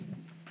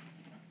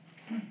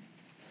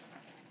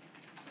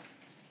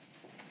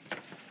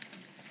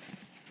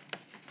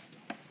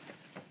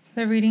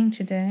The reading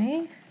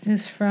today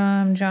is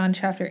from John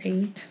chapter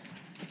 8,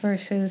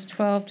 verses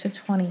 12 to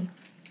 20.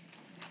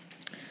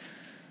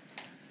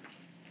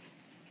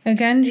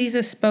 Again,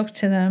 Jesus spoke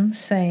to them,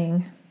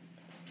 saying,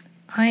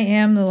 I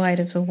am the light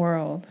of the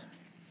world.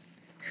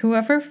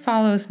 Whoever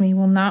follows me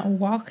will not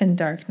walk in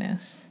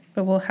darkness,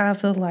 but will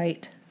have the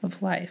light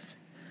of life.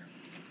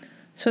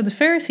 So the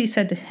Pharisee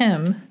said to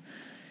him,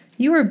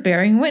 You are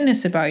bearing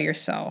witness about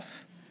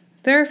yourself.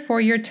 Therefore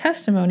your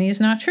testimony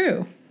is not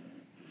true.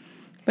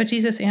 But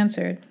Jesus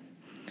answered,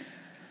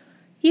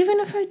 Even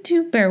if I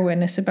do bear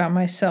witness about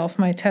myself,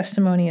 my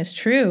testimony is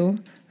true,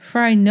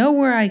 for I know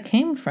where I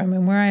came from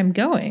and where I am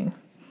going.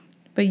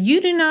 But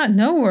you do not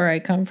know where I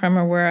come from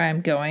or where I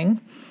am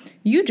going.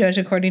 You judge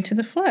according to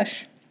the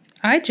flesh.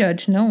 I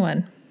judge no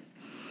one.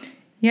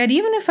 Yet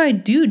even if I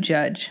do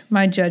judge,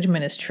 my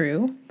judgment is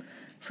true,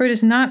 for it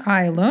is not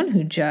I alone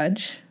who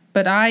judge,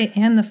 but I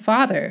and the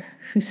Father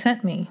who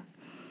sent me.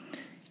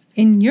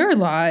 In your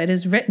law it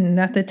is written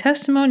that the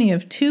testimony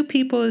of two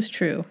people is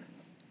true.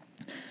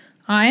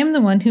 I am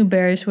the one who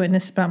bears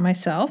witness about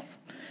myself,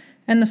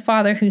 and the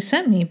Father who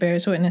sent me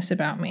bears witness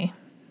about me.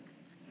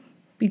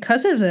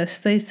 Because of this,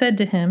 they said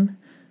to him,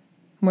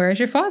 Where is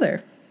your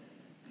Father?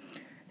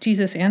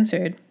 Jesus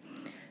answered,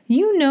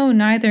 You know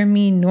neither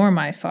me nor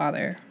my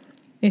Father.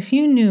 If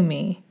you knew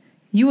me,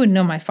 you would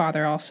know my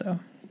Father also.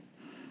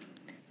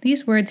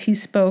 These words he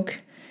spoke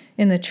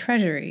in the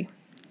treasury,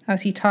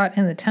 as he taught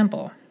in the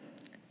temple.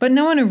 But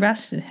no one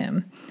arrested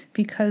him,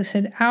 because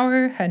his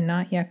hour had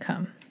not yet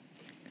come.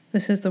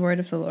 This is the word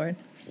of the Lord.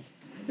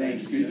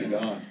 Thanks be to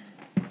God.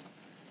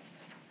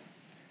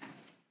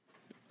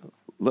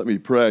 Let me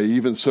pray.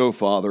 Even so,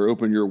 Father,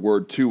 open your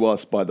word to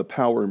us by the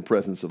power and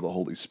presence of the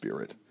Holy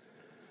Spirit.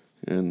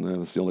 And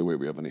that's the only way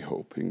we have any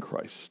hope, in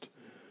Christ.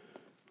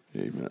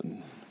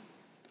 Amen.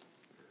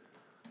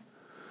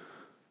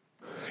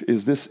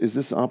 Is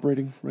this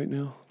operating right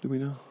now? Do we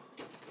know?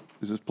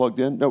 Is this plugged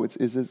in? No, is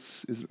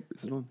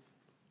it on?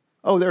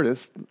 Oh, there it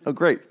is. Oh,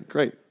 great.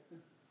 I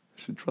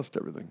should trust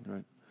everything,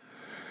 right?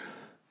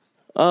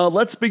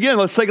 Let's begin.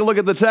 Let's take a look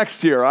at the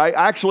text here. I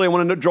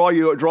want to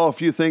draw a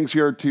few things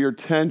here to your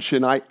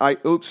attention.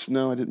 Oops,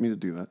 no, I didn't mean to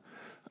do that.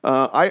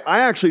 I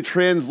actually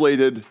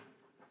translated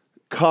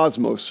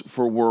cosmos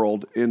for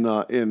world in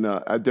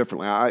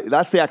differently.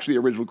 That's actually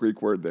the original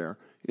Greek word there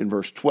in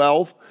verse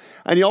 12.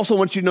 And he also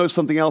wants you to know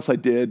something else I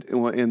did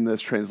in this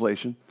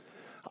translation.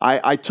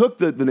 I took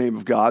the name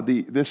of God.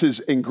 This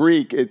is in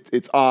Greek,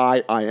 it's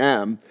I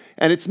am.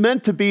 And it's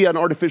meant to be an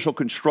artificial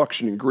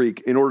construction in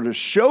Greek in order to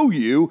show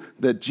you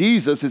that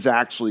Jesus is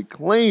actually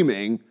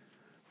claiming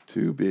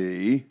to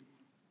be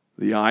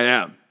the I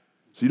am.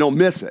 So you don't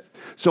miss it.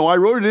 So I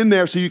wrote it in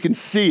there so you can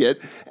see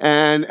it.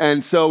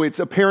 And so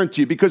it's apparent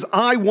to you because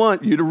I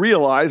want you to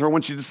realize, or I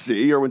want you to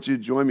see, or I want you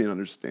to join me in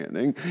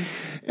understanding,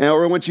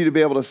 or I want you to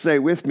be able to say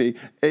with me,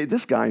 hey,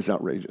 this guy is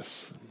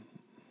outrageous.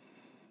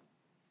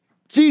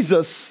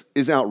 Jesus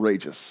is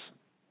outrageous.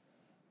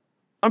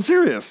 I'm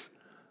serious.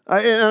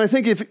 And I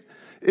think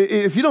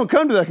if you don't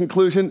come to that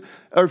conclusion,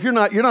 or if you're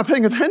not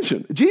paying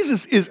attention,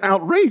 Jesus is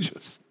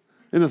outrageous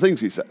in the things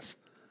he says.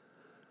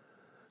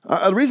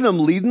 The reason I'm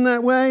leading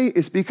that way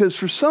is because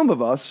for some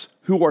of us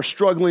who are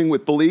struggling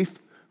with belief,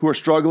 who are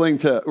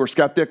we're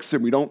skeptics,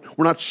 and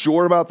we're not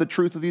sure about the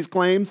truth of these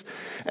claims,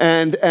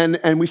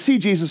 and we see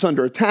Jesus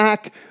under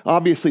attack.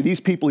 Obviously,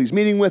 these people he's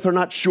meeting with are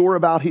not sure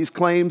about his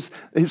claims.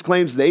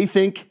 They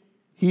think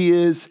he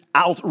is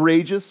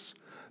outrageous.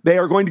 They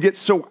are going to get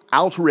so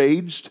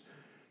outraged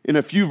in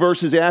a few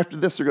verses after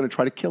this, they're going to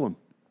try to kill him.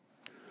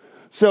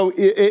 So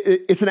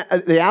it's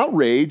the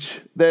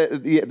outrage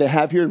that they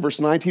have here in verse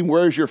 19.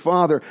 Where is your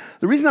Father?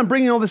 The reason I'm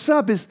bringing all this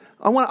up is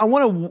I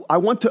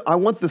want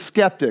the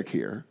skeptic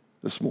here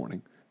this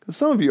morning, because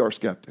some of you are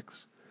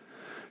skeptics,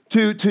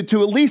 to at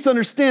least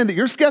understand that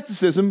your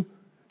skepticism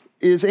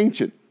is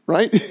ancient,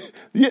 right?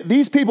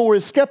 These people were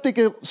as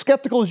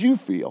skeptical as you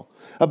feel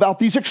about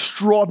these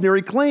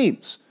extraordinary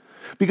claims,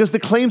 because the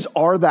claims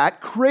are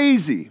that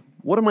crazy.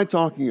 What am I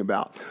talking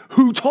about?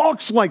 Who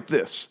talks like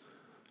this?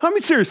 I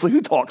mean, seriously,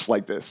 who talks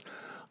like this?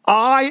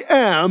 I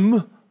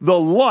am the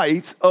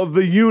light of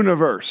the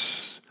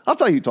universe. I'll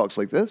tell you who talks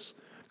like this.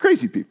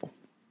 Crazy people.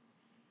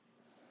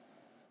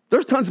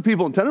 There's tons of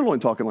people in Tenderloin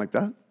talking like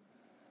that.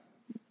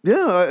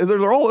 Yeah,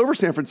 they're all over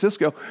San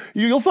Francisco.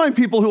 You'll find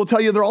people who will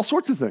tell you they're all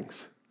sorts of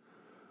things.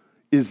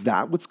 Is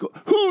that what's going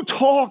on? Who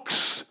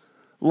talks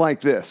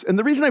like this? And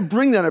the reason I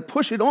bring that, I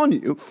push it on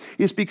you,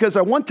 is because I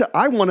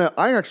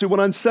actually want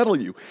to unsettle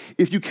you.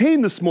 If you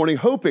came this morning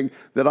hoping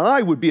that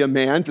I would be a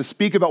man to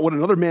speak about what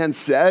another man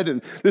said,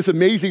 and this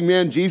amazing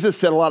man, Jesus,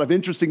 said a lot of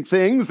interesting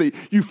things that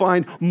you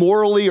find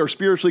morally or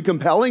spiritually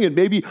compelling, and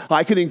maybe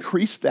I can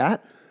increase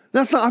that,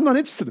 I'm not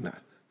interested in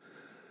that.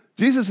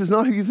 Jesus is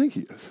not who you think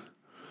he is.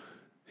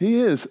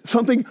 He is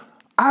something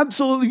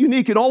absolutely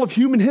unique in all of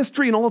human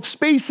history and all of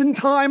space and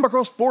time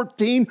across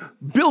 14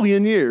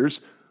 billion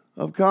years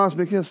of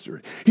cosmic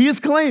history. He is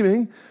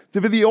claiming to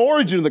be the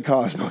origin of the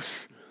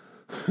cosmos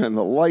and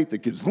the light that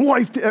gives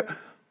life to.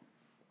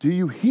 Do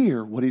you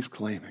hear what he's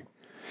claiming?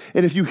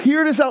 And if you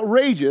hear it as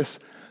outrageous,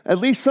 at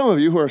least some of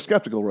you who are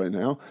skeptical right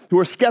now, who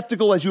are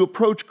skeptical as you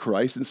approach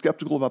Christ and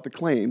skeptical about the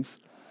claims,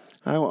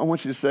 I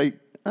want you to say,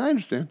 I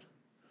understand.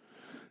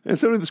 And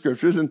so do the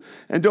scriptures, and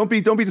don't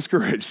be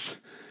discouraged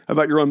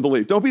about your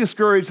unbelief. Don't be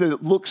discouraged that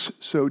it looks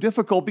so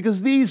difficult,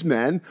 because these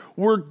men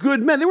were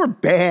good men. They were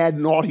bad,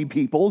 naughty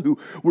people who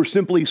were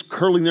simply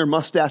curling their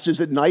mustaches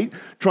at night,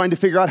 trying to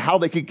figure out how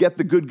they could get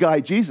the good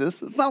guy Jesus.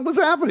 That's not what's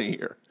happening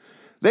here.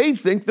 They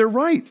think they're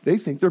right. They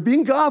think they're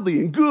being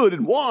godly and good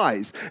and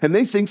wise, and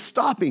they think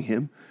stopping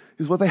him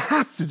is what they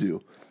have to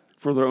do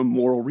for their own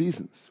moral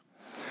reasons.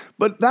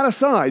 But that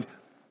aside,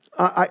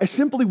 I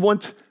simply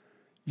want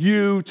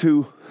you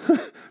to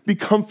be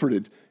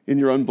comforted in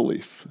your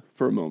unbelief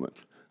for a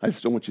moment. I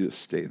just don't want you to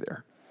stay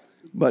there.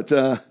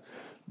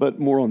 But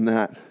more on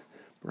that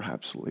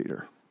perhaps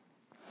later.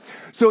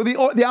 So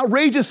the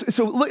outrageous,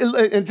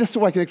 and just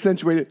so I can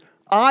accentuate it,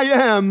 I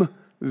am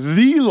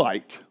the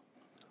light.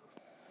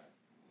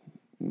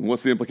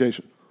 What's the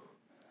implication?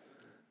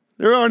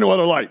 There are no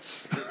other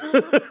lights.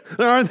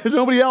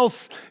 Nobody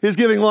else is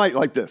giving light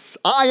like this.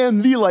 I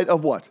am the light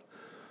of what?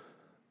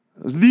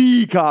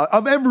 The God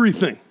of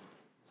everything.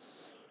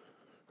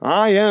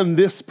 I am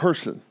this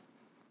person.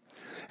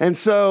 And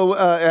so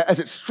as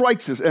it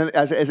strikes us and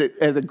as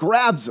it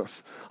grabs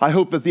us, I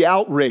hope that the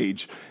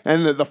outrage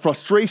and the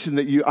frustration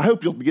I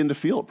hope you'll begin to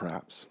feel it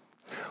perhaps.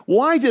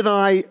 Why did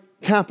I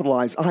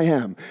capitalize I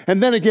am?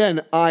 And then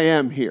again, I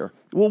am here.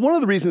 Well, one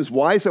of the reasons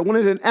why is I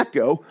wanted an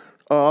echo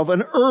of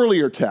an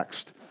earlier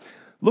text.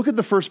 Look at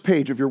the first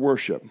page of your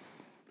worship.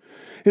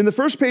 In the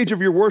first page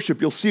of your worship,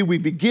 you'll see we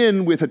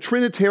begin with a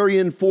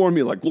Trinitarian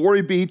formula.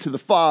 Glory be to the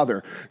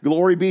Father,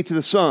 glory be to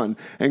the Son,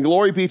 and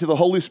glory be to the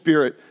Holy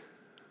Spirit.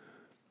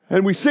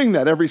 And we sing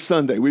that every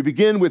Sunday. We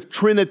begin with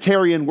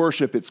Trinitarian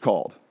worship, it's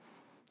called.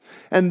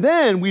 And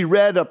then we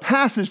read a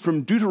passage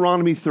from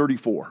Deuteronomy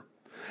 34.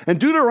 And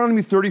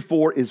Deuteronomy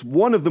 34 is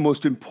one of the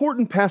most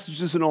important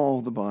passages in all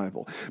of the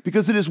Bible,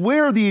 because it is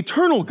where the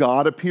eternal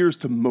God appears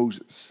to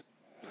Moses.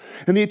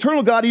 And the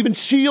eternal God even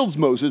shields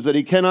Moses that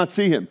he cannot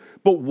see him.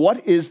 But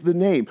what is the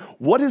name?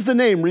 What is the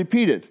name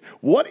repeated?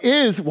 What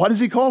does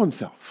he call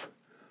himself?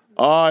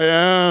 I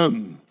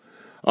am.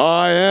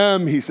 I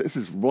am, he says. This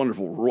is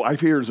wonderful. I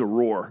fear it's a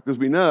roar, because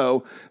we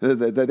know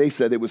that they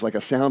said it was like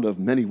a sound of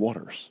many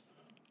waters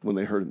when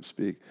they heard him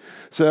speak.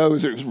 So it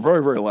was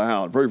very, very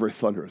loud, very, very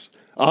thunderous.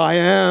 I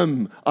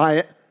am.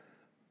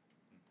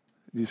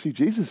 You see,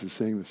 Jesus is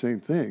saying the same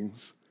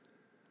things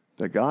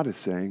that God is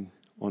saying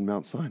on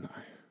Mount Sinai.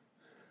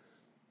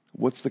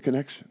 What's the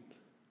connection?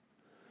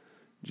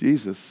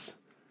 Jesus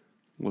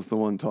was the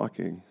one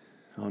talking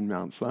on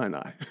Mount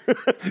Sinai.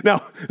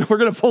 Now, we're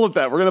going to pull at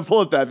that. We're going to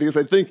pull at that because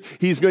I think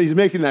he's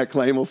making that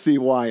claim. We'll see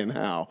why and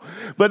how.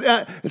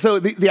 But so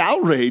the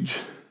outrage,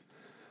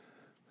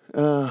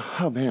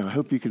 oh man, I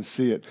hope you can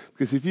see it.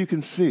 Because if you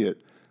can see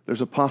it,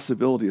 there's a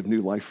possibility of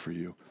new life for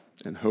you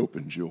and hope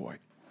and joy.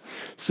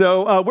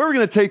 So where are we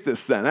going to take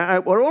this then?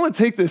 What I want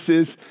to take this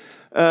is,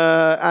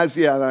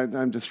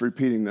 I'm just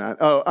repeating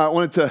that. I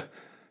wanted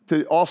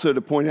to also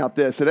point out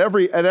this. At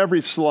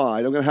every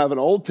slide, I'm going to have an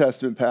Old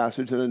Testament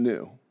passage and a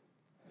new.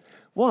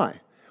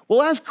 Why?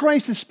 Well, as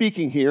Christ is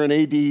speaking here in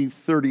AD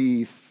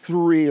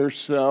 33 or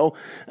so,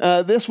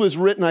 this was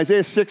written,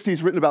 Isaiah 60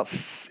 is written about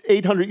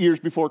 800 years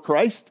before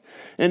Christ,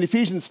 and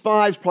Ephesians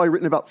 5 is probably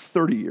written about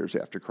 30 years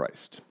after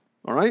Christ.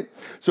 All right?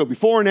 So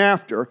before and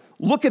after,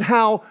 look at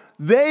how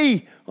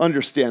they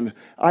understand.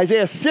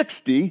 Isaiah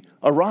 60,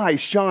 arise,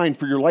 shine,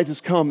 for your light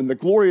has come, and the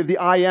glory of the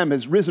I Am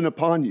has risen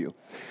upon you.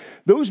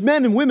 Those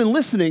men and women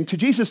listening to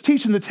Jesus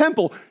teach in the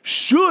temple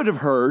should have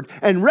heard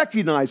and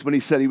recognized when he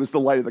said he was the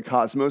light of the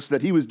cosmos,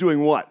 that he was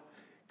doing what?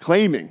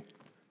 Claiming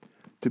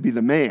to be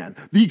the man,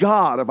 the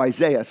God of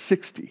Isaiah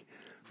 60,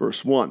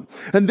 verse 1.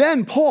 And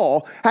then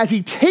Paul, as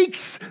he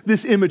takes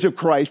this image of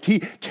Christ, he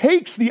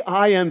takes the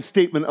I Am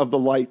statement of the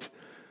light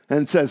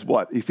and says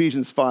what?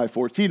 Ephesians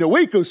 5:14,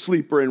 awake, O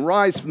sleeper, and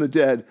rise from the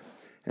dead,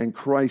 and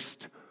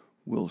Christ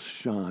will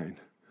shine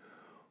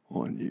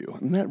on you.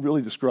 And that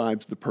really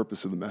describes the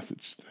purpose of the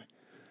message today.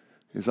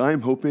 Is I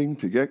am hoping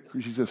to get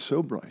Jesus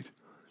so bright,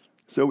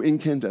 so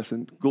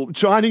incandescent,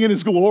 shining in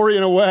his glory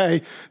in a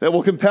way that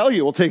will compel you.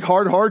 It will take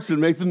hard hearts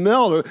and make them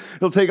melt.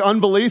 It'll take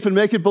unbelief and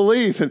make it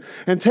belief,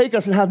 and take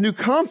us and have new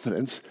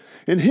confidence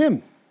in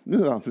him,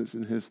 new confidence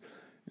in his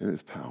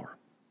power.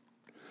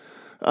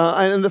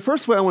 And the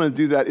first way I want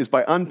to do that is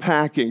by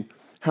unpacking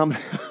how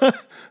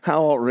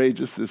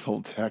outrageous this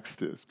whole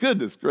text is.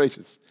 Goodness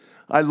gracious.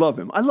 I love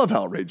him. I love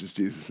how outrageous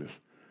Jesus is.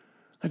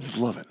 I just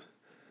love it.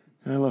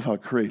 And I love how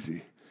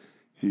crazy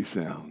he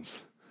sounds,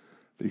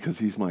 because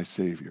he's my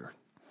Savior.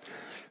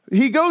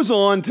 He goes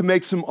on to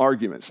make some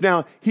arguments.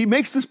 Now, he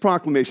makes this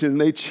proclamation, and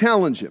they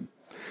challenge him.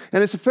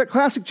 And it's a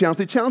classic challenge.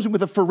 They challenge him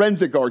with a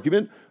forensic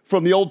argument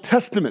from the Old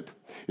Testament.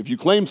 If you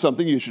claim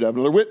something, you should have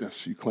another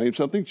witness. You claim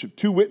something, you should have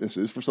two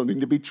witnesses for something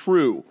to be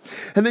true.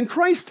 And then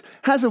Christ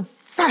has a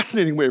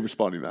fascinating way of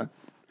responding to that.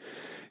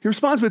 He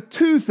responds with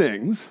two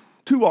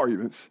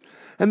arguments.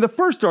 And the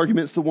first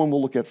argument is the one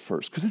we'll look at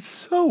first, because it's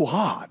so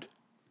odd.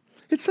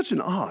 It's such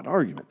an odd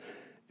argument.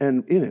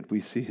 And in it,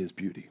 we see his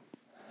beauty.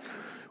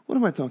 What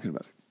am I talking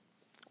about?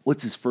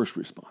 What's his first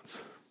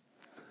response?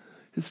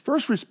 His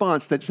first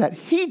response is that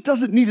he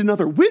doesn't need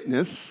another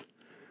witness.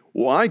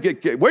 Why?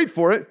 Wait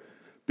for it.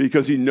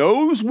 Because he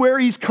knows where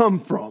he's come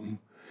from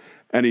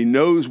and he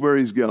knows where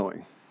he's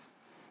going.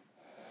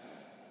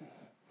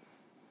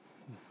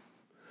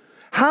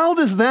 How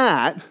does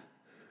that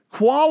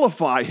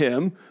qualify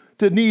him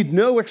to need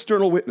no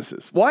external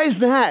witnesses? Why is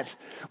that?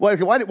 Why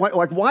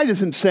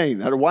does him saying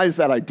that, or why does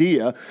that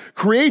idea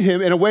create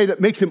him in a way that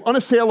makes him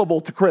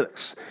unassailable to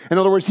critics? In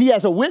other words, he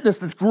has a witness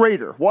that's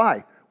greater.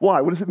 Why?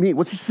 What does it mean?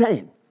 What's he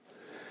saying?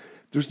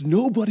 There's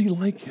nobody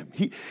like him.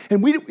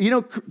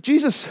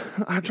 Jesus.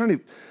 I'm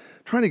trying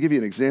to give you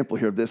an example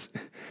here of this.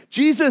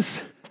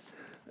 Jesus,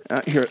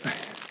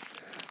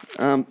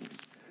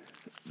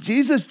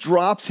 Jesus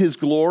drops his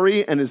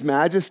glory and his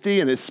majesty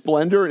and his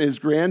splendor and his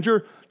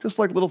grandeur just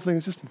like little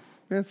things.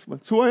 That's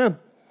who I am.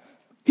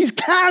 He's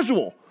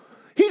casual.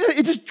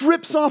 It just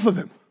drips off of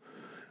him.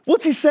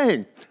 What's he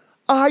saying?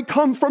 I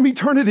come from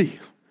eternity.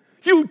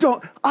 You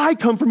don't. I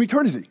come from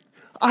eternity.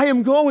 I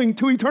am going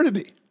to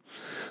eternity.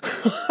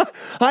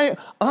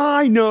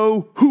 I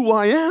know who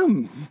I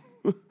am.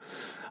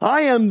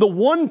 I am the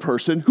one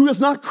person who has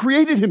not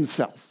created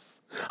himself.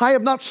 I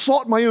have not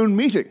sought my own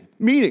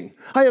meaning.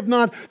 I have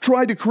not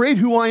tried to create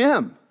who I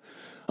am.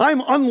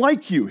 I'm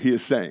unlike you, he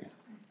is saying.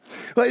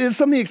 But there's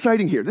something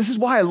exciting here. This is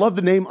why I love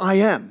the name I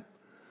am.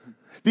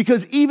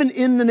 Because even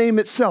in the name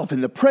itself,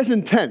 in the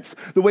present tense,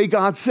 the way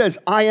God says,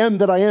 I am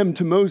that I am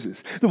to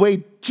Moses, the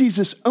way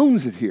Jesus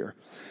owns it here,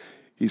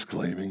 he's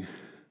claiming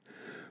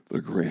the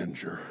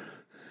grandeur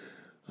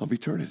of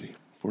eternity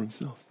for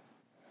himself.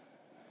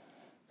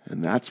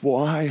 And that's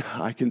why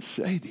I can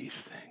say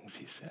these things,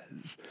 he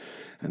says.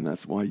 And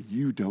that's why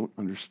you don't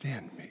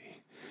understand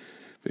me,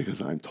 because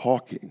I'm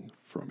talking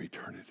from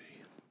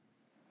eternity.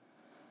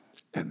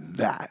 And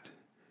that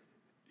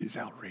is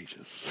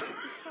outrageous.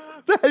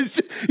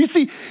 You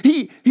see,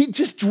 he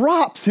just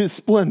drops his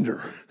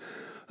splendor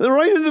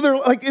right into their,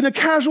 like in a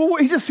casual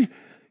way.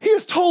 He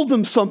has told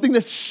them something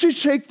that should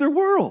shake their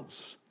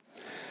worlds.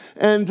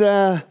 And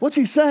what's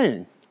he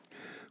saying?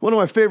 One of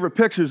my favorite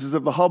pictures is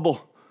of the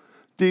Hubble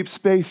Deep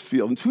Space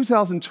Field. In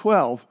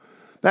 2012,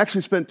 I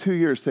actually spent 2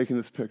 years taking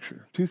this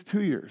picture.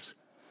 2 years.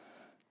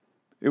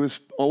 It was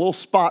a little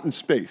spot in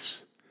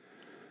space.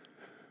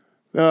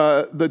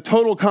 The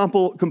total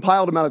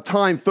compiled amount of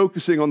time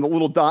focusing on the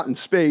little dot in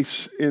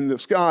space in the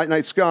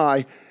night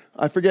sky,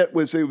 I forget, it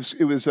was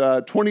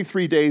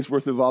 23 days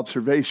worth of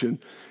observation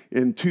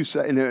in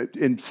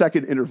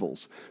second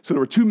intervals. So there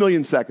were 2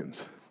 million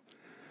seconds.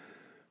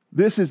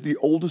 This is the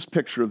oldest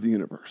picture of the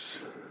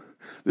universe.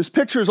 This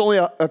picture is only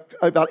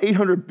about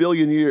 800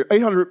 billion years,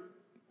 800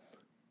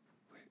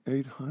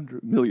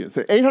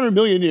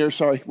 million years,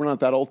 sorry, we're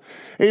not that old,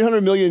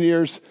 800 million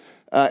years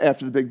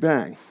after the Big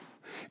Bang.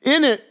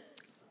 In it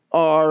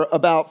are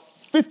about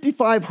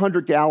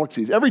 5,500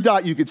 galaxies. Every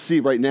dot you could see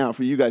right now,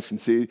 for you guys can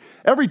see,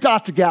 every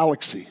dot's a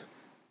galaxy.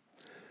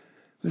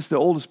 This is the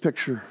oldest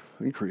picture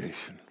in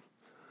creation.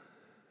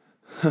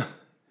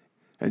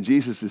 And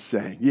Jesus is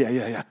saying,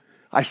 yeah,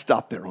 I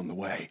stopped there on the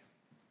way.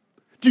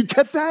 Do you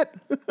get that?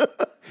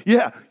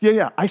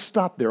 Yeah, I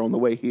stopped there on the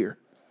way here.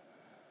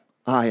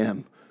 I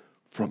am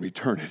from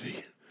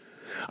eternity.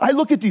 I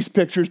look at these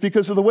pictures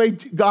because of the way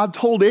God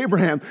told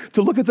Abraham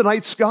to look at the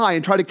night sky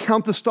and try to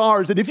count the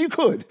stars. And if you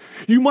could,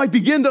 you might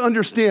begin to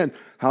understand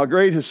how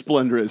great his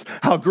splendor is,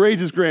 how great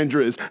his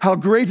grandeur is, how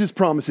great his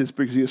promise is,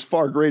 because he is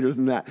far greater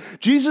than that.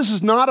 Jesus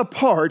is not a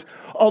part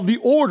of the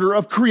order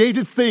of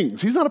created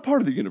things. He's not a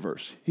part of the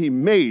universe. He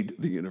made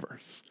the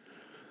universe.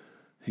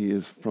 He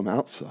is from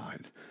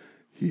outside.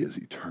 He is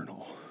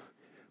eternal.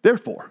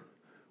 Therefore,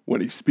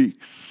 when he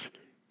speaks,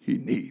 he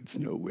needs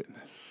no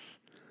witness.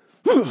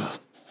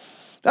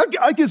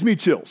 That gives me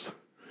chills.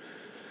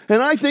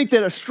 And I think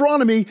that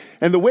astronomy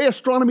and the way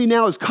astronomy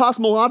now is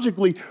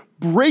cosmologically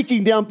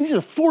breaking down,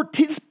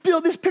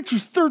 this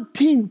picture's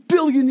 13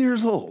 billion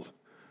years old.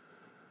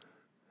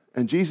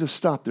 And Jesus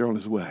stopped there on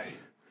his way.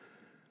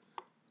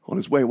 On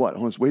his way what?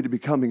 On his way to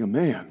becoming a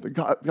man.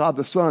 God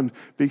the Son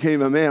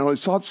became a man. He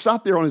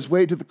stopped there on his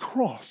way to the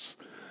cross,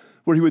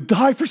 where he would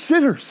die for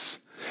sinners.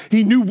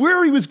 He knew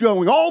where he was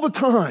going all the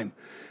time,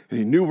 and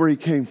he knew where he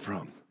came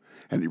from.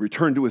 And he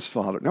returned to his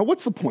Father. Now,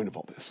 what's the point of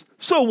all this?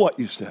 So what,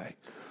 you say?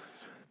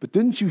 But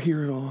didn't you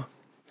hear it all?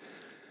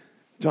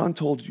 John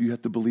told you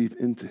have to believe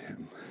into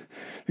him.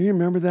 Do you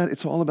remember that?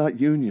 It's all about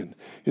union.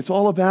 It's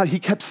all about, he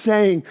kept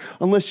saying,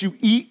 unless you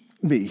eat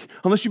me,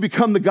 unless you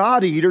become the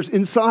God eaters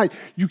inside,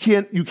 you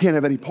can't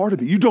have any part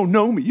of me. You don't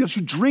know me. You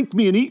should drink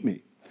me and eat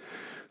me.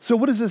 So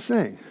what is this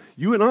saying?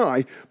 You and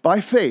I, by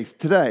faith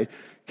today,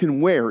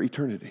 can wear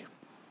eternity.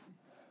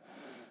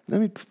 Let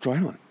me try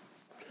it on.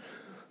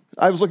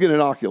 I was looking at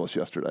an Oculus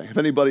yesterday. If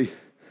anybody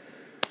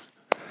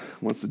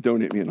wants to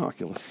donate me an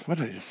Oculus. Why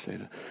did I just say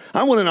that?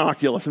 I want an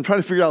Oculus. I'm trying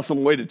to figure out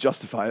some way to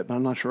justify it, but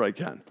I'm not sure I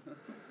can.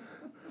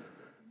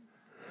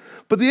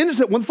 But the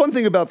interesting, one fun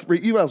thing about,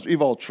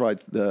 you've all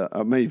tried,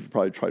 many of you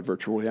probably tried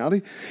virtual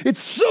reality. It's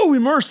so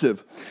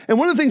immersive. And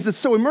one of the things that's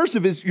so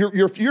immersive is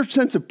your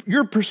sense of,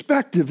 your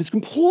perspective is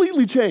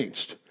completely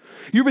changed.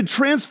 You've been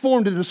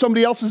transformed into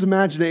somebody else's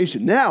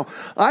imagination. Now,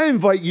 I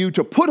invite you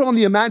to put on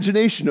the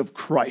imagination of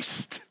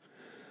Christ.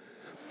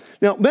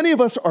 Now, many of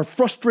us are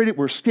frustrated,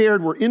 we're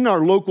scared, we're in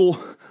our local,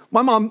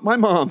 my mom,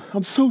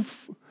 I'm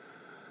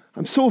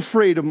so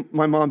afraid of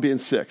my mom being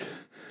sick.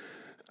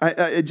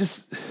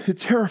 It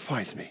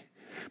terrifies me.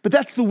 But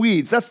that's the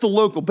weeds, that's the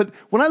local. But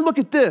when I look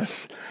at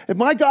this, and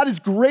my God is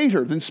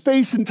greater than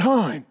space and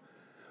time,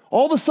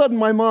 all of a sudden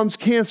my mom's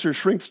cancer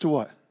shrinks to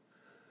what?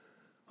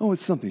 Oh,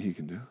 it's something he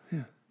can do,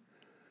 yeah.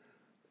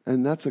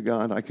 And that's a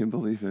God I can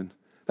believe in.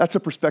 That's a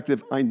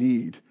perspective I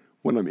need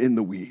when I'm in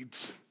the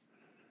weeds.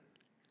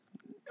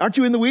 Aren't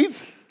you in the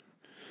weeds?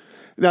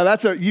 Now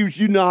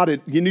you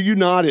nodded, you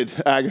nodded,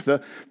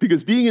 Agatha,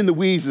 because being in the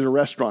weeds is a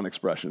restaurant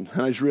expression.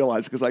 And I just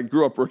realized because I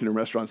grew up working in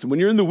restaurants. And when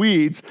you're in the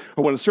weeds,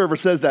 or when a server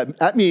says that,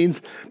 that means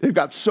they've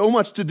got so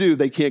much to do,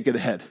 they can't get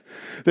ahead.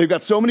 They've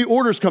got so many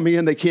orders coming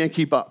in, they can't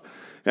keep up.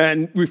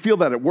 And we feel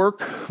that at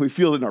work, we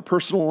feel it in our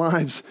personal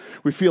lives,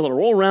 we feel it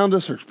all around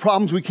us. There's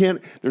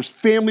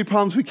family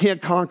problems we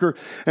can't conquer,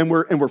 and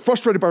we're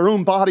frustrated by our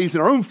own bodies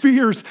and our own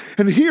fears.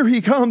 And here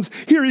he comes,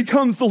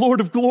 the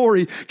Lord of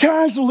glory,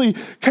 casually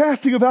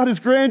casting about his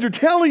grandeur,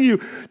 telling you,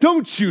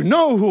 don't you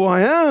know who I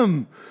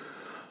am?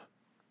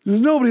 There's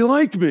nobody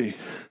like me.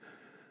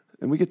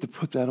 And we get to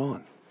put that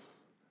on.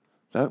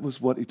 That was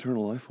what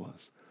eternal life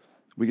was.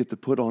 We get to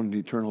put on an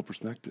eternal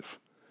perspective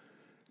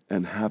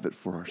and have it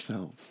for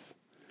ourselves.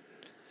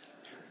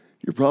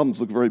 Your problems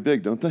look very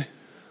big, don't they?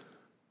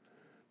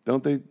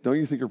 Don't they? Don't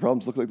you think your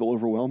problems look like they'll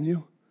overwhelm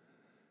you?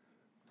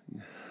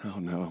 Oh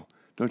no,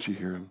 don't you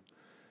hear him?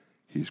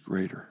 He's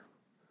greater.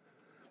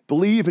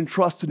 Believe and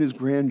trust in his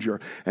grandeur,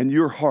 and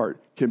your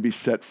heart can be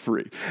set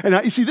free. And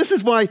you see, this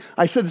is why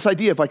I said this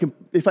idea,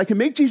 if I can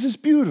make Jesus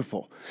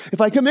beautiful,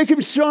 if I can make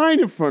him shine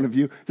in front of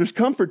you, there's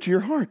comfort to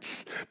your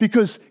hearts,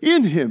 because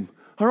in him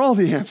are all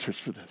the answers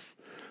for this.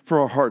 For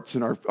our hearts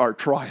and our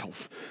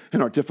trials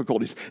and our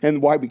difficulties,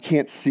 and why we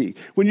can't see.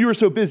 When you were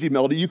so busy,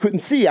 Melody, you couldn't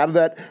see out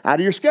of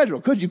your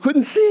schedule, could you?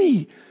 Couldn't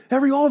see.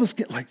 All of us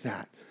get like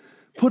that.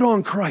 Put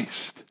on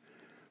Christ.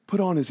 Put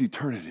on his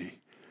eternity.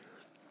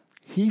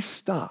 He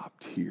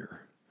stopped here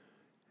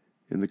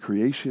in the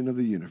creation of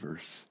the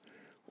universe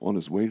on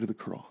his way to the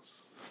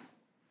cross.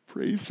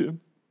 Praise him.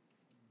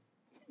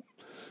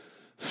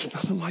 There's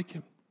nothing like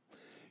him.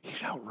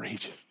 He's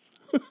outrageous.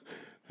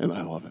 And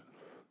I love it.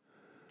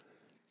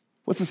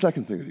 What's the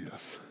second thing that he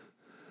does?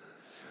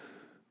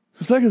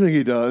 The second thing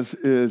he does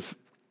is,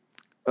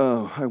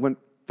 I went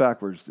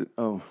backwards.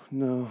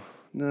 No.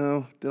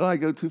 Did I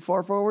go too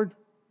far forward?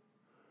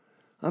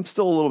 I'm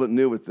still a little bit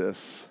new with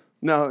this.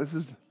 No,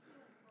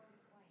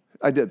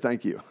 I did,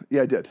 thank you.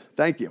 Yeah, I did,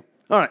 thank you.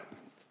 All right.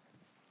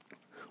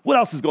 What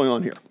else is going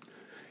on here?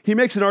 He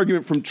makes an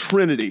argument from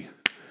Trinity.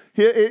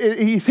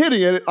 He's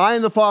hitting it. I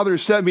and the Father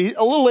sent me.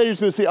 A little later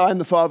he's going to say I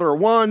and the Father are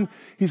one.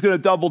 He's going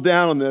to double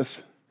down on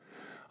this.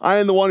 I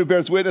am the one who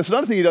bears witness.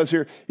 Another thing he does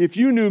here, if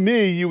you knew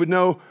me, you would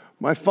know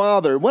my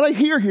Father. What I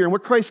hear here and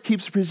what Christ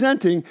keeps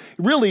presenting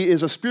really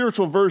is a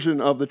spiritual version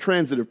of the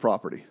transitive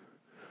property.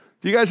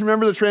 Do you guys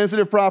remember the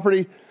transitive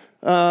property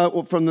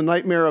from the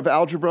nightmare of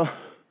algebra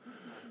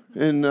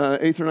in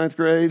 8th or 9th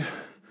grade?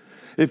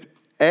 If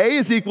A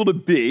is equal to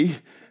B,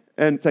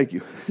 and thank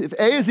you, if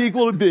A is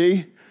equal to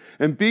B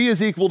and B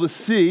is equal to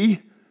C,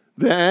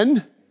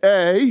 then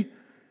A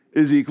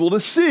is equal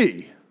to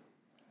C.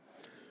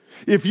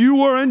 If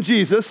you are in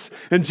Jesus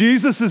and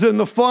Jesus is in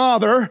the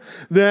Father,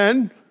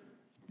 then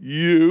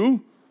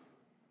you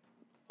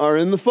are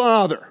in the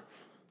Father.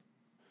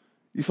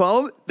 You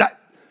follow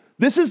that?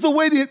 This is the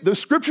way the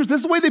scriptures, this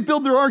is the way they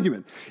build their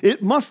argument.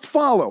 It must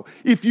follow.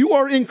 If you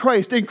are in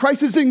Christ and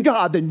Christ is in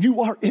God, then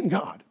you are in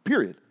God,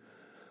 period.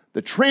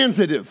 The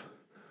transitive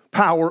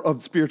power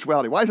of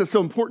spirituality. Why is that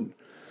so important?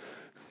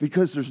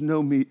 Because there's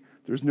no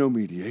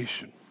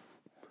mediation.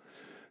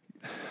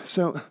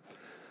 So,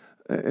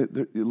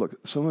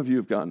 look, some of you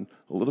have gotten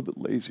a little bit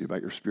lazy about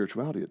your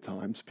spirituality at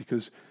times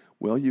because,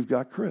 well, you've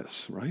got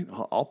Chris, right?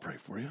 I'll pray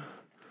for you.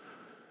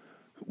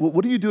 Well,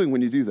 what are you doing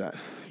when you do that?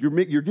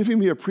 You're giving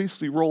me a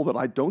priestly role that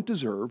I don't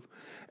deserve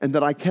and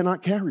that I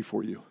cannot carry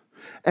for you.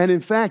 And in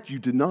fact, you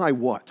deny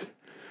what?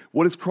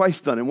 What has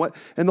Christ done?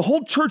 And the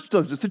whole church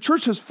does this. The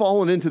church has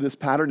fallen into this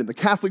pattern. In the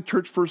Catholic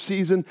Church for a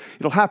season,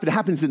 it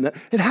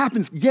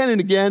happens again and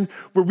again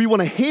where we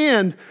want to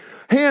hand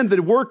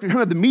the work, kind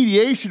of the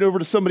mediation over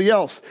to somebody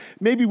else.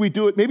 Maybe we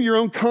do it, maybe your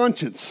own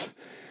conscience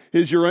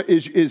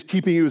is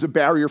keeping you as a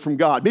barrier from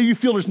God. Maybe you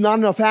feel there's not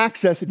enough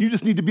access and you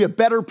just need to be a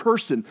better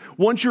person.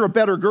 Once you're a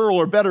better girl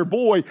or a better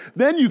boy,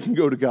 then you can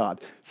go to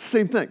God. It's the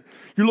same thing.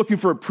 You're looking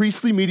for a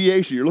priestly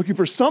mediation. You're looking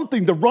for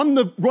something to run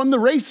the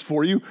race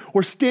for you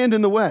or stand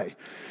in the way.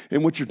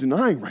 And what you're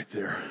denying right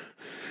there,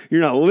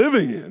 you're not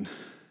living in,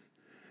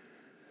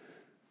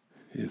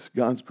 is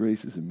God's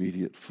grace is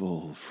immediate,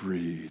 full,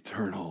 free,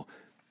 eternal,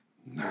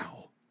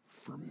 now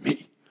for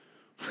me,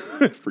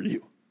 for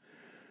you.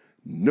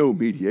 no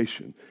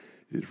mediation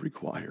is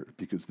required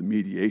because the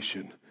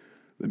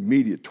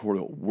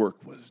mediatorial work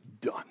was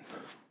done.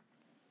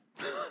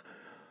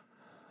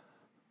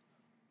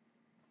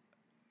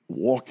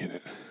 Walk in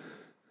it.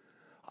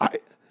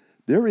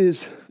 There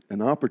is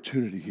an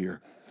opportunity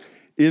here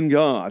in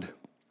God.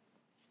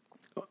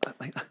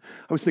 I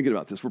was thinking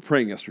about this. We're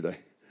praying yesterday.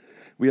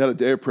 We had a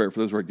day of prayer. For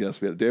those of our guests,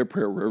 we had a day of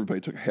prayer where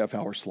everybody took a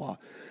half-hour slot.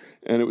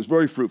 And it was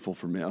very fruitful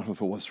for me. I don't know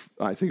if it was.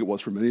 I think it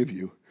was for many of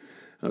you.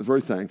 I was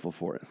very thankful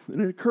for it.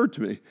 And it occurred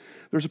to me,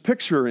 there's a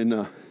picture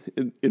in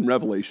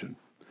Revelation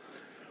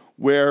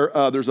where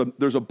there's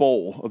a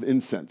bowl of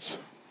incense.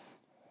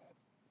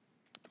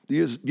 Do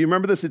you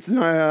remember this? It's in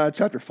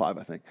chapter 5,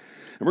 I think.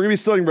 And we're going to be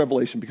studying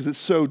Revelation because it's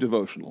so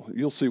devotional.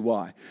 You'll see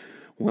why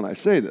when I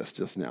say this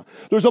just now.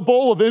 There's a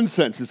bowl of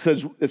incense. It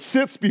says it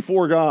sits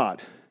before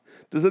God.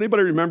 Does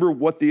anybody remember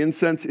what the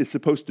incense is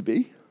supposed to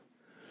be?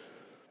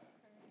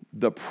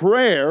 The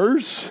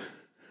prayers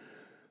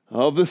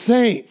of the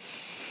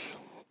saints.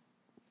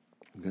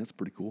 Okay, that's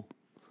pretty cool.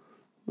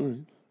 All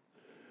right.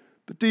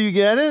 But do you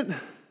get it?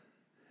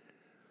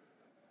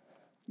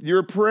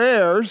 Your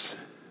prayers,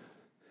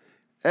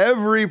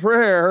 every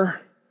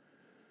prayer,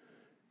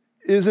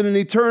 is in an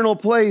eternal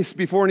place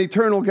before an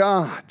eternal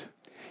God.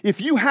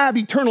 If you have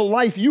eternal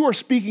life, you are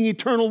speaking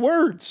eternal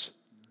words.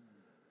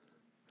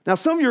 Now,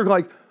 some of you are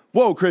like,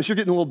 whoa, Chris, you're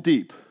getting a little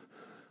deep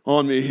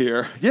on me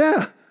here.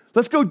 Yeah,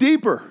 let's go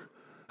deeper.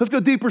 Let's go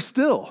deeper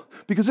still,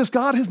 because this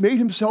God has made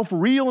himself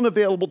real and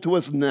available to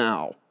us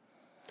now,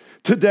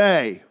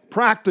 today,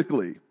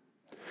 practically.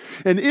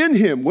 And in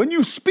him, when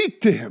you speak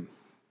to him,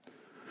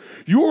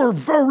 your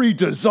very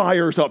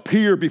desires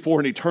appear before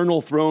an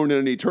eternal throne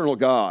and an eternal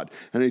God.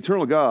 And an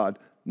eternal God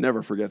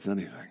never forgets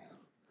anything.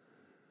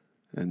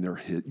 And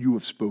you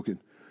have spoken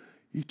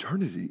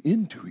eternity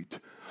into it.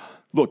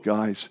 Look,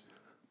 guys,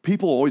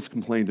 people always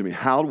complain to me,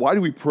 why do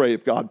we pray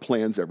if God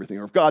plans everything?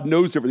 Or if God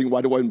knows everything,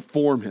 why do I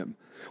inform him?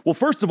 Well,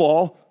 first of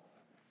all,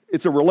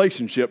 it's a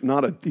relationship,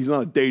 he's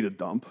not a data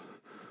dump.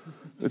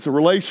 It's a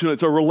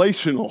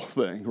relational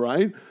thing,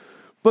 right?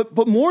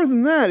 But more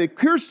than that, it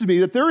occurs to me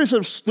that there's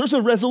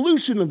a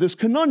resolution of this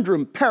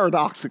conundrum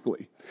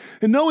paradoxically.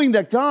 And knowing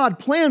that God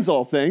plans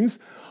all things,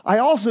 I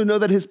also know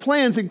that his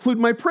plans include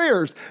my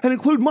prayers and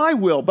include my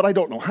will, but I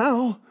don't know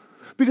how,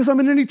 because I'm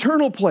in an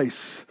eternal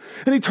place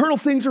and eternal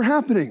things are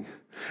happening.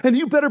 And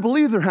you better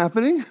believe they're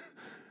happening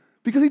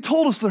because he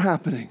told us they're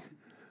happening.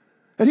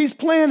 And he's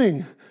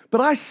planning,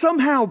 but I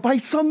somehow, by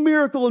some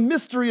miracle and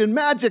mystery and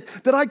magic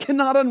that I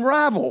cannot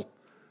unravel,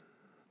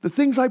 the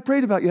things I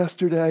prayed about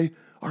yesterday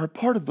are a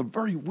part of the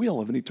very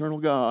will of an eternal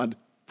God.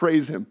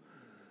 Praise him.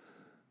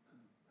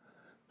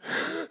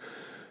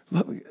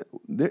 Look,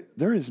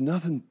 there is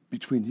nothing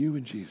between you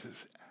and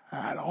Jesus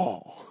at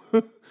all,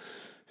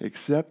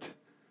 except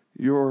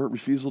your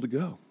refusal to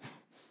go.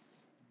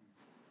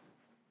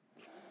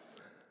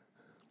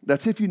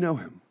 That's if you know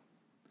him.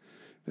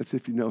 That's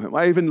if you know him.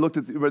 I even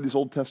read this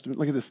Old Testament.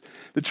 Look at this.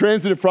 The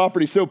transitive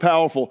property is so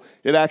powerful,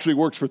 it actually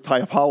works for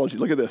typology.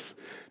 Look at this.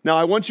 Now,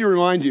 I want you to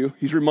remind you,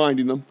 he's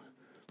reminding them,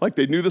 like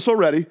they knew this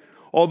already,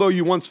 although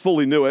you once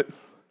fully knew it,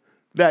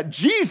 that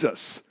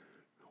Jesus,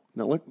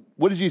 now look,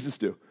 what did Jesus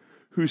do?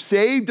 Who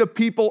saved a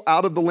people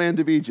out of the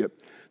land of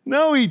Egypt.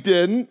 No, he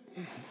didn't.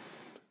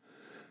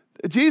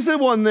 Jesus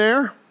wasn't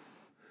there.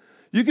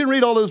 You can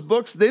read all those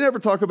books. They never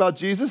talk about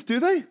Jesus,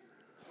 do they?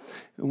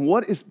 And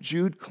what is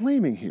Jude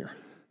claiming here?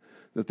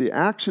 That the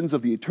actions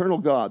of the eternal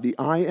God, the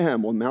I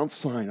am on Mount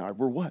Sinai,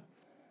 were what?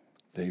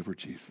 They were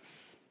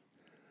Jesus.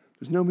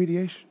 There's no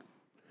mediation.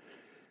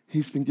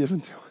 He's been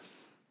given to us.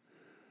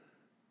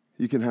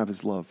 You can have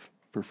his love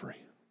for free.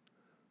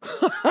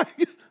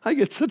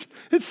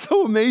 It's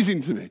so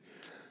amazing to me.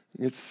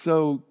 It's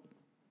so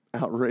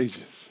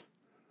outrageous.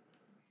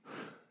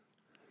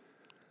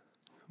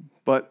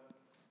 But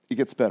it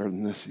gets better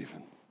than this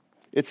even.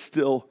 It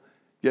still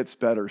gets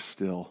better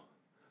still.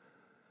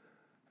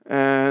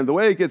 And the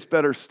way it gets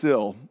better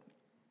still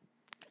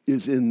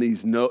is in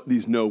these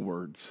no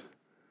words,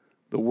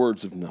 the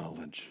words of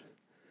knowledge.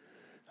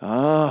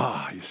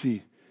 You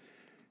see,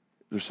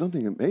 there's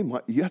something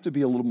that you have to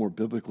be a little more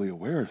biblically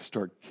aware to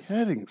start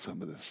getting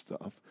some of this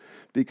stuff,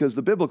 because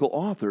the biblical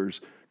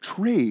authors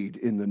trade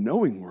in the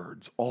knowing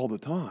words all the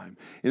time.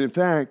 And in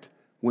fact,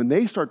 when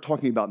they start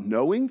talking about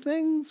knowing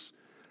things,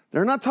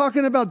 they're not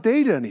talking about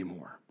data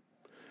anymore.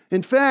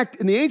 In fact,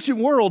 in the ancient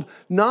world,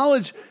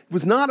 knowledge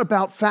was not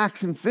about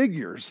facts and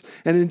figures.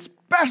 And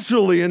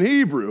especially in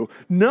Hebrew,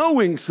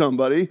 knowing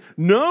somebody,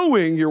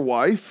 knowing your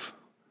wife,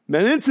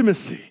 meant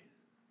intimacy.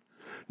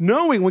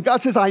 Knowing, when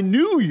God says, I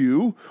knew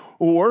you,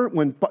 or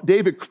when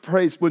David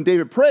prays,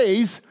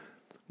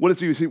 what does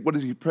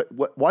he pray?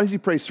 Why does he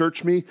pray,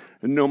 search me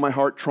and know my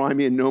heart, try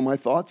me and know my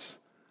thoughts?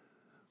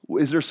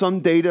 Is there some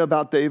data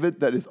about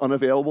David that is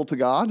unavailable to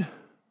God?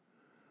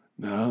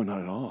 No,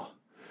 not at all.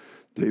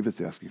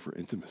 David's asking for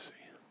intimacy.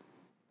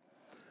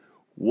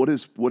 What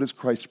is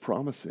Christ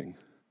promising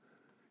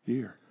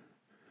here?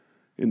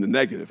 In the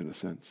negative, in a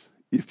sense.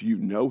 If you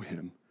know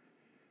him,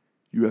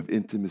 you have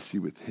intimacy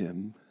with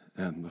him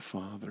and the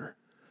Father.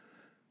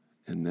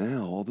 And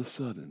now, all of a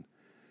sudden,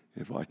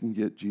 if I can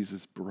get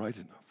Jesus bright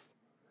enough,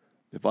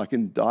 if I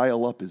can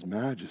dial up his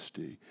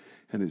majesty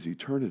and his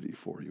eternity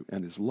for you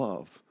and his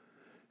love,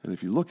 and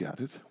if you look at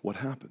it, what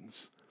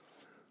happens?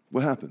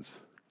 What happens?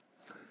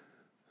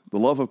 The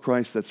love of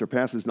Christ that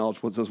surpasses knowledge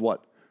does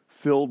what?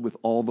 Filled with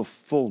all the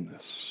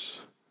fullness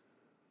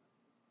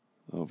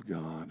of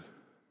God,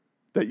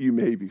 that you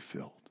may be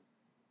filled.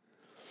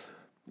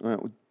 All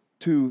right, well,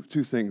 two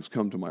things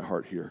come to my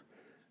heart here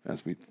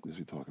as we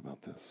talk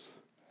about this.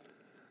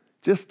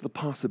 Just the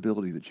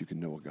possibility that you can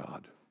know a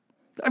God.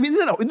 I mean,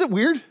 isn't that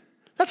weird?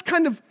 That's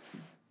kind of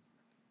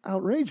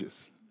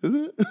outrageous,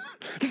 isn't it?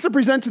 Just to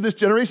present to this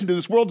generation, to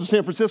this world, to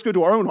San Francisco,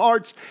 to our own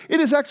hearts, it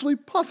is actually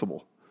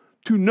possible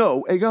to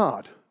know a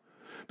God.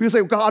 Because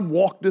a God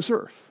walked this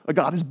earth. A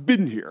God has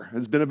been here,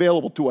 has been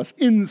available to us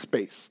in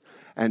space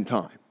and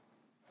time.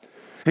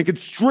 And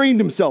constrained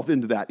himself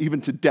into that, even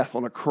to death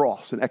on a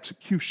cross and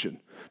execution,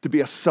 to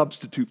be a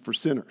substitute for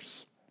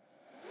sinners.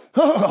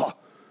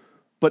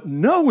 But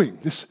knowing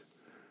is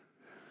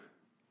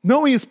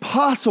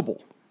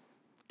possible.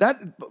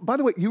 That, by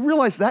the way, you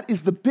realize that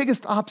is the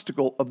biggest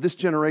obstacle of this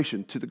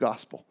generation to the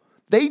gospel.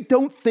 They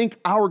don't think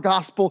our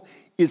gospel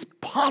is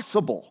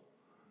possible.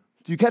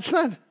 Do you catch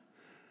that?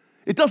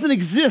 It doesn't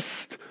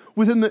exist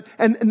within the,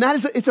 and that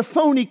is, it's a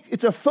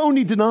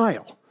phony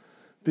denial,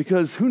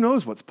 because who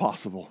knows what's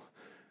possible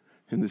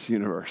in this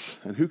universe,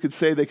 and who could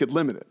say they could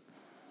limit it?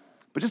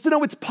 But just to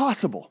know it's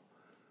possible.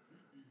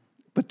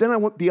 But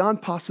then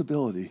beyond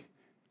possibility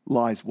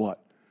lies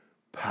what?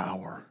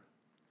 Power.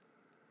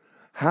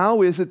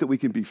 How is it that we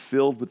can be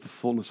filled with the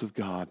fullness of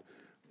God?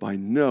 By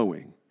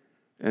knowing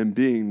and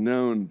being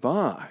known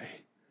by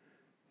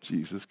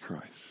Jesus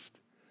Christ.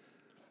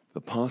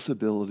 The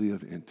possibility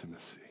of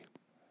intimacy.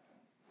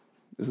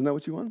 Isn't that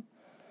what you want?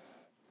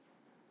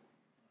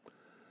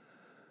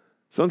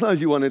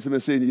 Sometimes you want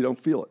intimacy and you don't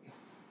feel it.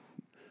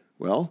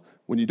 Well,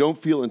 when you don't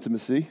feel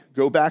intimacy,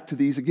 go back to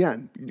these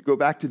again. Go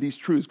back to these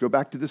truths. Go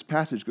back to this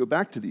passage. Go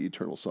back to the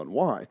eternal Son.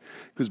 Why?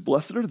 Because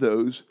blessed are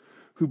those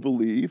who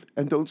believe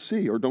and don't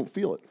see or don't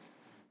feel it.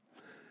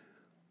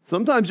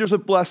 Sometimes there's a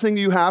blessing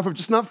you have of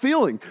just not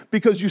feeling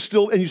because you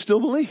still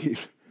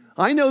believe.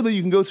 I know that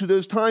you can go through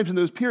those times and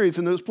those periods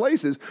and those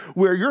places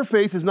where your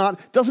faith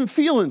doesn't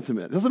feel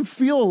intimate, it doesn't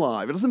feel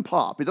alive, it doesn't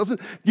pop, it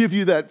doesn't give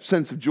you that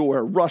sense of joy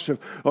or rush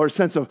or a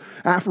sense of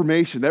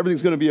affirmation that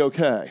everything's going to be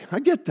okay. I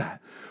get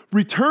that.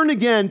 Return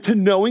again to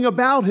knowing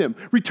about him.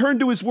 Return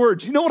to his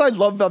words. You know what I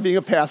love about being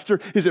a pastor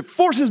is it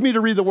forces me to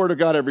read the word of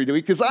God every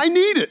week because I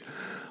need it.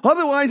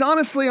 Otherwise,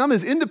 honestly, I'm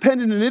as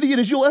independent an idiot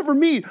as you'll ever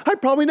meet.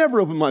 I'd probably never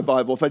open my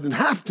Bible if I didn't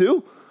have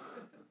to.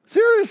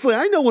 Seriously,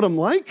 I know what I'm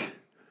like.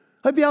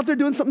 I'd be out there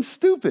doing something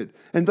stupid.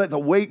 And the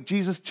way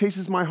Jesus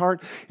chases my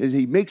heart is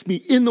he makes me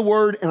in the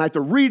Word, and I have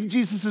to read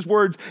Jesus'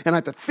 words, and I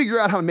have to figure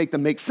out how to make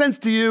them make sense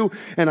to you,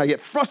 and I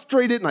get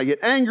frustrated, and I get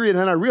angry, and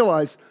then I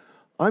realize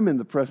I'm in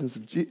the presence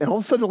of Jesus. And all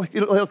of a sudden,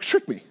 it'll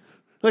trick me.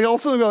 Like all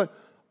of a sudden, I go,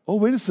 oh,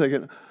 wait a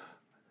second.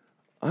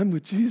 I'm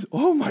with Jesus.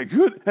 Oh, my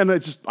goodness.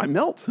 And I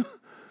melt.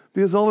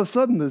 Because all of a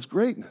sudden, his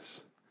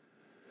greatness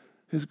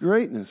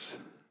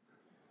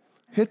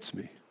hits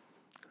me.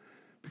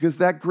 Because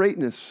that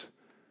greatness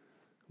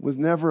was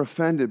never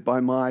offended by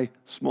my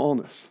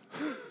smallness.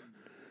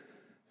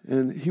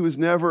 And he was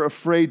never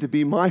afraid to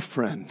be my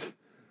friend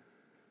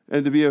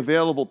and to be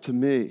available to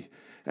me.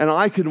 And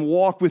I can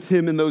walk with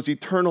him in those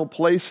eternal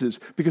places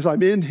because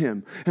I'm in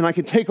him. And I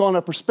can take on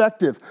a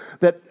perspective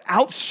that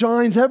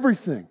outshines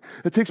everything.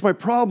 It takes my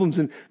problems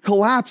and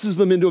collapses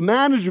them into a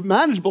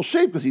manageable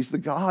shape because he's the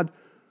God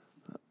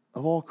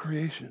of all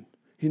creation.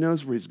 He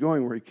knows where he's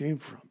going, where he came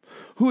from.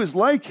 Who is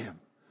like him?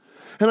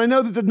 And I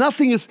know that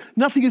nothing is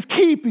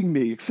keeping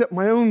me except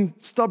my own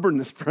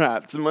stubbornness,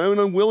 perhaps, and my own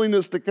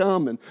unwillingness to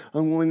come and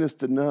unwillingness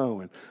to know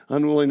and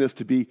unwillingness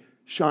to be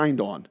shined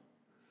on.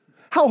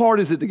 How hard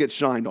is it to get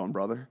shined on,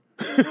 brother?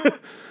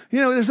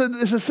 There's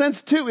a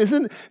sense, too,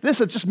 isn't this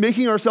of just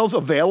making ourselves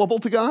available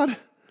to God?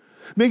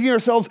 Making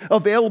ourselves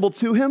available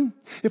to him?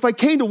 If I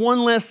came to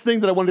one last thing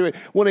that I want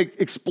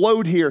to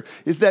explode here,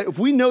 is that if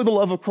we know the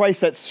love of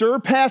Christ that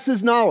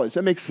surpasses knowledge,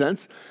 that makes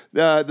sense.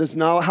 How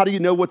do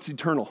you know what's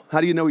eternal? How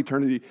do you know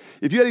eternity?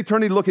 If you had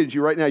eternity looking at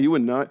you right now, you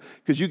wouldn't know it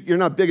because you're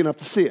not big enough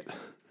to see it.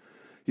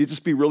 You'd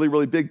just be really,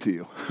 really big to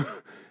you.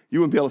 You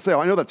wouldn't be able to say, oh,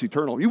 I know that's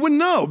eternal. You wouldn't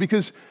know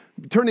because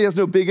eternity has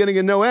no beginning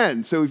and no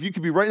end. So if you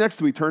could be right next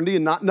to eternity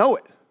and not know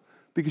it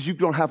because you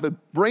don't have a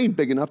brain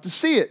big enough to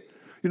see it.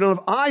 You don't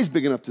have eyes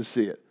big enough to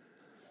see it.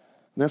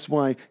 And that's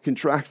why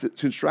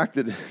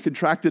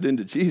contracted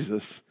into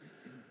Jesus,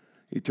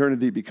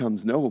 eternity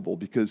becomes knowable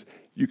because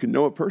you can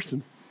know a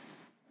person.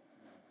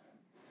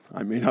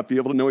 I may not be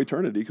able to know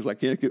eternity because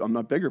I'm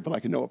not bigger, but I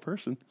can know a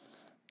person.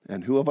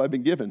 And who have I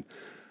been given?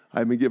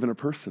 I've been given a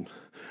person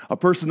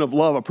of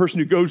love, a person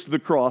who goes to the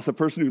cross, a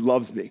person who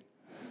loves me.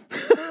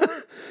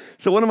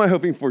 So what am I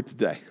hoping for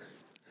today?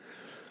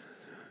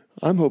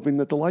 I'm hoping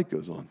that the light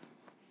goes on.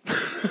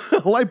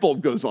 A light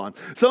bulb goes on.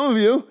 Some of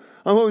you,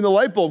 I'm hoping the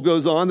light bulb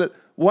goes on that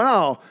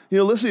wow,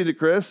 listening to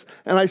Chris,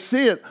 and I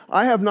see it.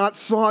 I have not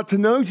sought to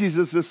know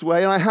Jesus this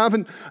way, and I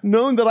haven't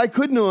known that I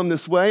could know him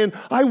this way, and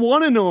I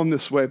want to know him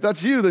this way. If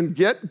that's you, then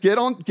get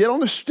on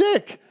the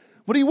shtick.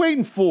 What are you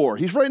waiting for?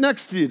 He's right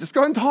next to you. Just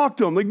go ahead and talk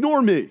to him.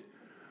 Ignore me.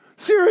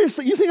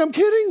 Seriously, you think I'm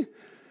kidding?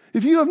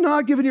 If you have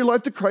not given your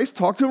life to Christ,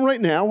 talk to him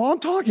right now while I'm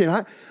talking.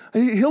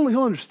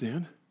 He'll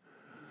understand.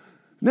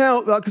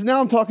 Now, because now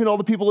I'm talking to all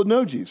the people that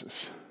know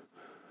Jesus.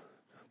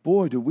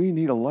 Boy, do we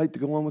need a light to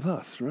go on with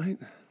us, right?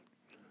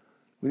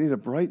 We need a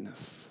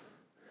brightness.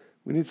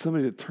 We need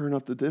somebody to turn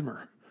up the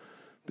dimmer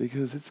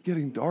because it's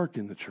getting dark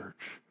in the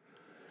church.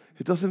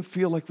 It doesn't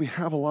feel like we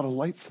have a lot of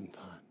light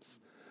sometimes.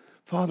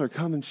 Father,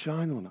 come and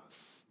shine on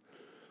us.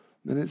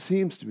 And it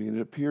seems to me, and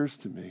it appears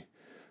to me,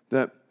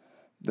 that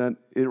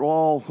it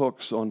all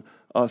hooks on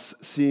us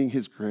seeing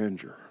his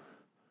grandeur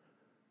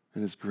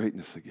and his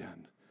greatness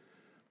again,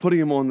 putting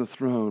him on the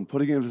throne,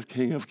 putting him as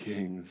King of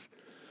Kings,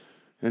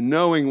 and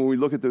knowing when we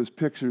look at those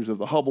pictures of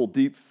the Hubble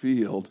Deep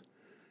Field,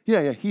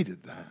 yeah, he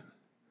did that.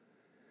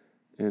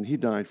 And he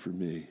died for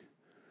me,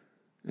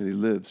 and he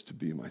lives to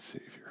be my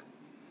Savior.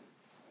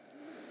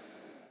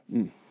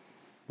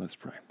 Let's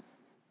pray.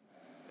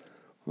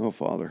 Oh,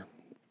 Father,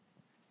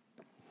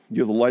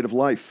 you're the light of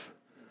life,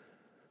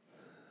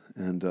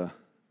 and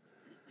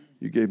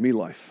you gave me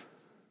life.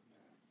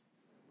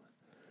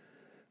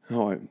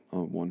 How I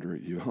wonder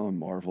at you, how I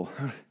marvel.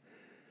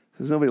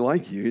 There's nobody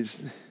like you.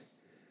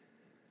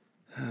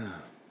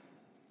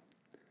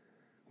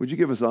 Would you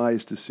give us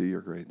eyes to see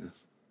your greatness?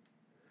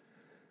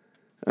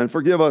 And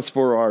forgive us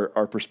for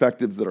our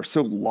perspectives that are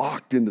so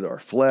locked into our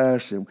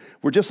flesh. And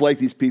we're just like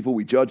these people.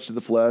 We judge to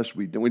the flesh.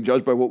 We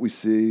judge by what we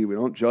see. We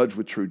don't judge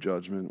with true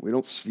judgment. We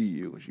don't see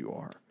you as you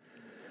are.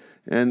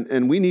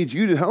 And we need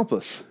you to help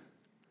us.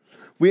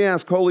 We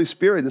ask Holy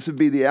Spirit, this would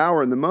be the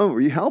hour and the moment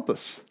where you help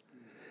us.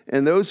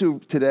 And those who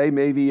today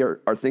maybe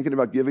are thinking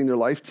about giving their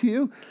life to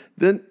you,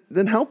 then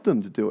help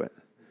them to do it.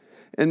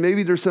 And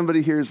maybe there's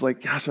somebody here who's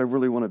like, gosh, I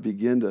really want to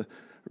begin to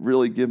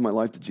really give my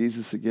life to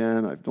Jesus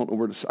again. I don't know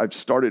where to, I've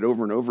started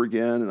over and over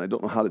again, and I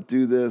don't know how to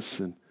do this.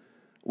 And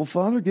well,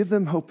 Father, give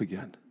them hope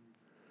again.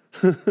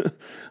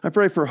 I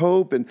pray for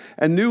hope and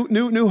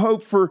new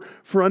hope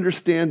for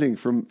understanding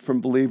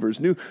from believers,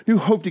 new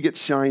hope to get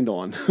shined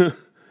on.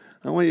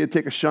 I want you to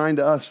take a shine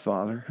to us,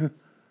 Father.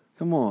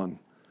 Come on.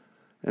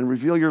 And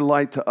reveal your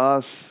light to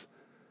us,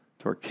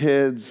 to our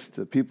kids,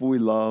 to the people we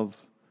love,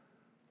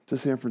 to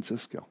San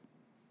Francisco,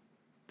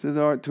 to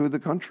the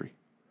country.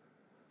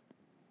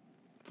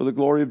 For the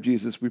glory of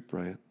Jesus, we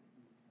pray it.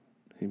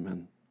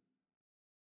 Amen.